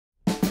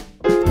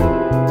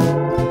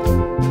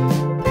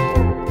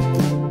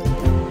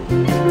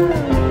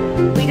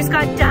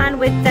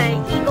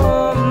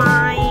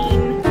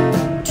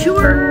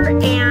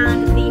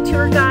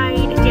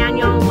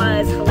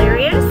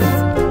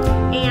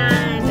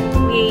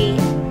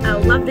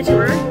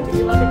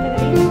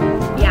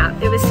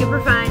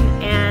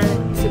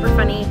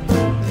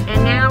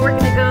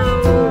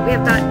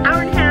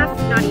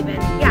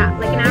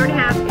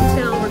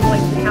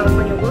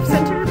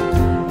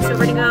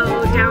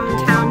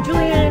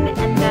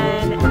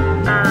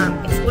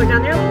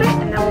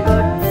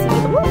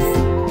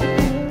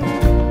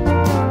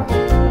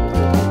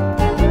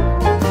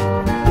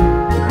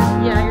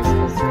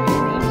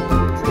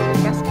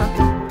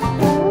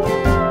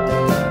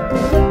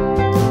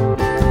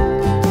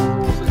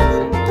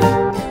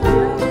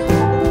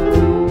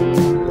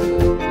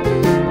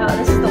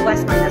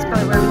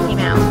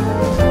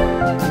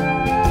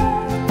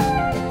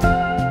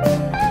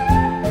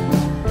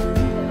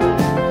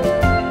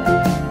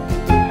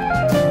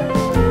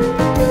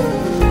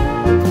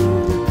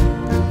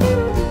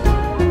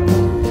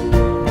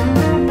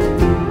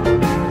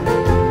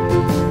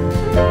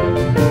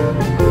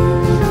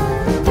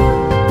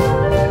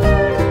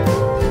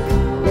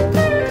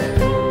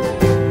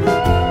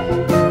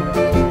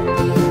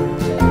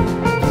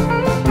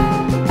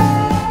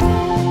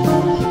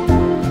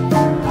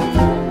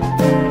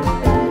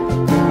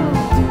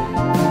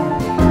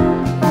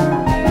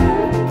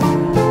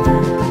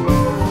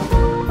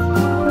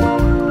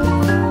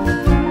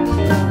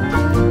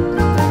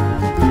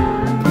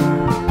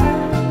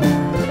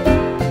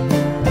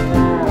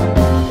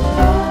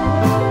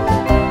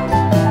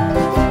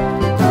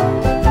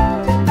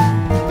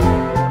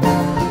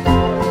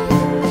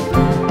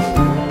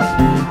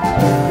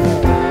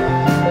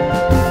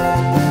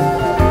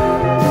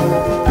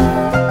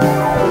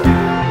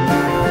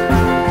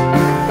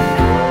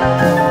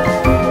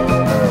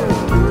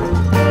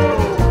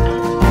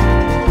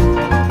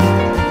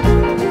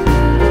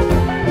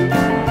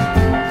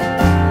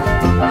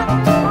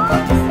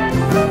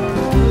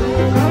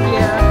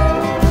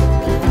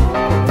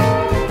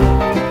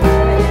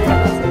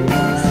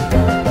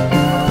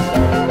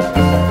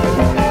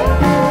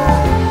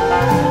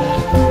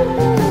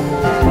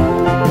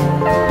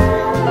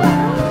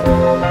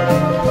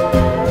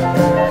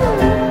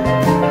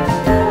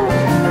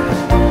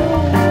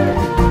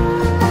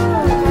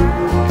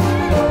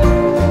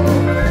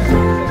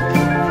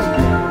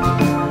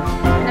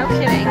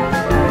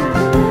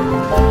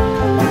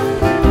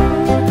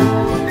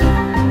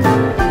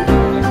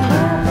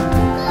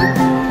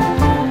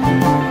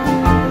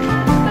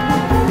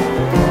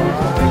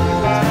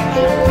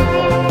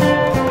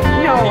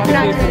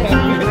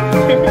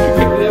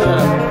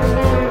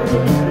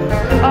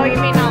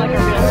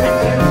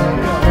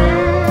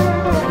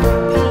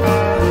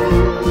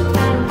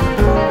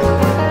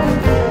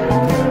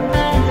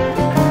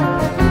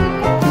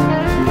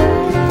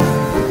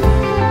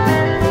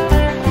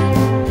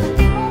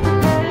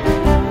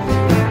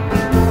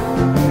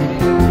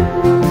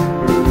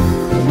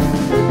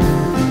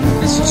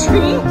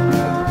tree?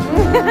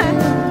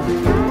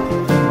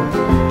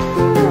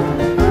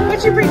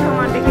 What'd you bring home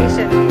on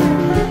vacation?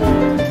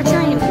 A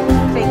giant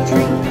fake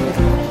tree.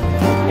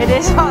 It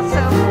is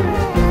awesome.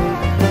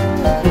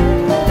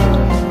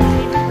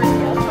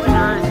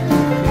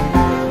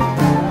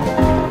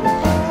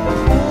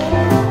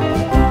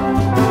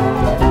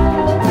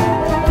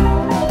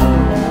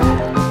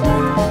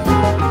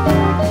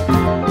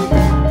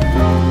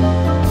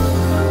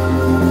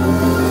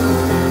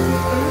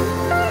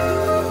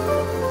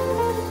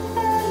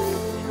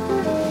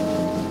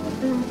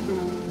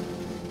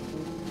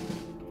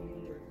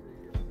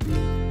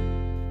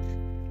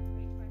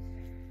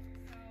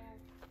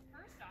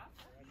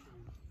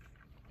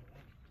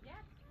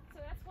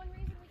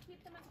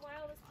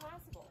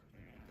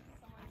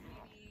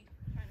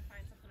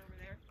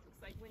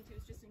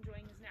 Just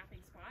enjoying his napping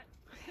spot.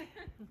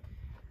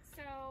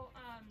 So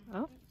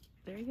Oh,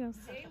 there he goes.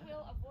 they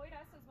will avoid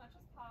us as much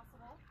as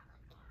possible,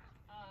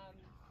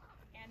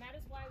 and that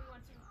is why we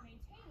want to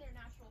maintain their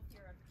natural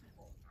fear of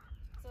people.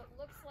 So it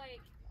looks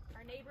like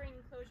our neighboring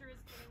enclosure is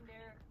getting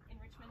their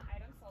enrichment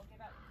items, so I'll give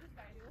out these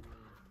guys.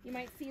 You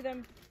might see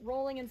them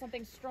rolling in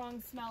something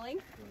strong smelling.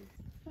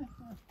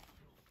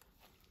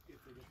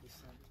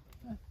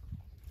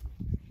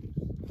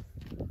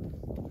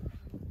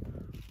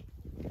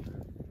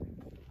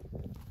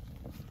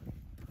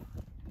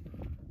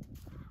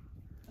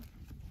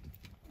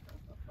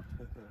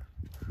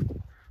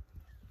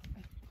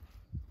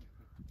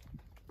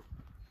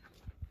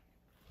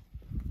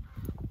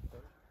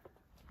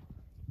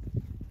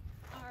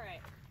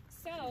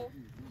 So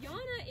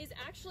Yana is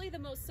actually the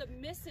most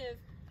submissive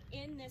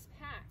in this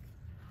pack.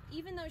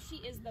 Even though she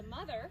is the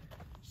mother,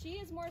 she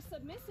is more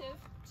submissive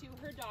to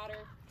her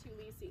daughter,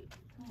 Tulisi.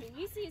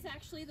 Tulisi is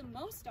actually the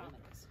most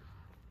dominant.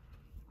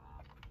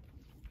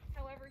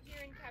 However,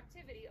 here in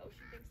captivity, oh,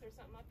 she thinks there's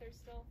something up there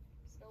still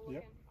looking,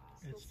 Yep,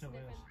 still it still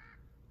sniffing.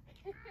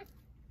 is.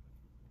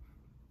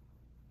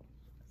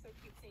 So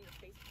cute seeing her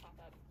face pop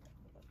up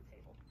above the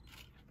table.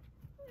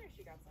 Oh, there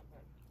she got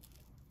something.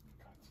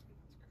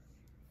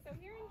 So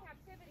here in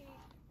captivity,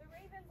 the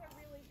ravens are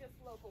really just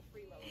local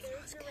freeloaders.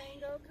 There's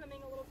Durango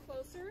coming a little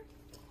closer.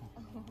 You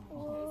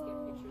guys get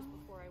pictures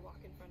before I walk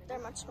in front of you.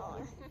 They're much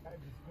smaller.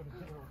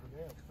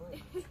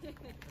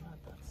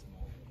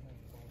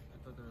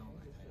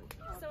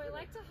 So I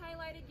like to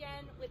highlight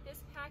again with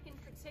this pack in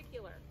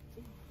particular,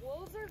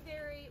 wolves are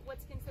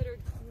what's considered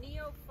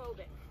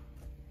neophobic.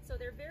 So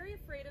they're very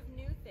afraid of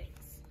new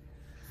things.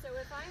 So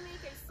if I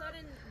make a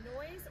sudden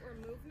noise or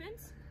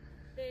movement,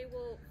 they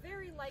will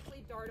very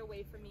likely dart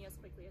away from me as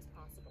quickly as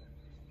possible.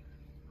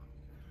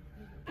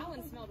 That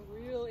one smelled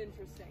real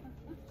interesting.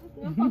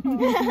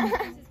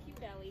 This is cute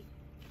belly.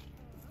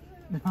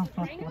 So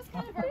Durango's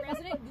kind of our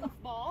resident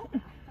goofball.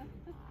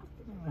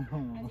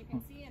 As you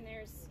can see, and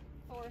there's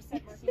Forrest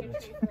marking a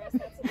tree for us.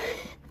 That's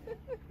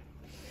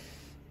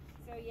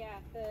so yeah,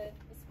 the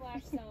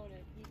splash zone,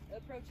 you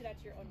approach it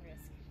at your own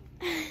risk.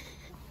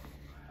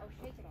 Oh,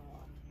 shake it all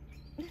off.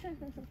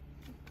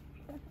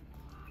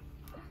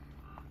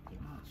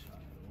 They're not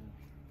shy at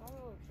all.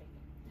 Oh,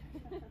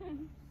 shake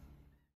it.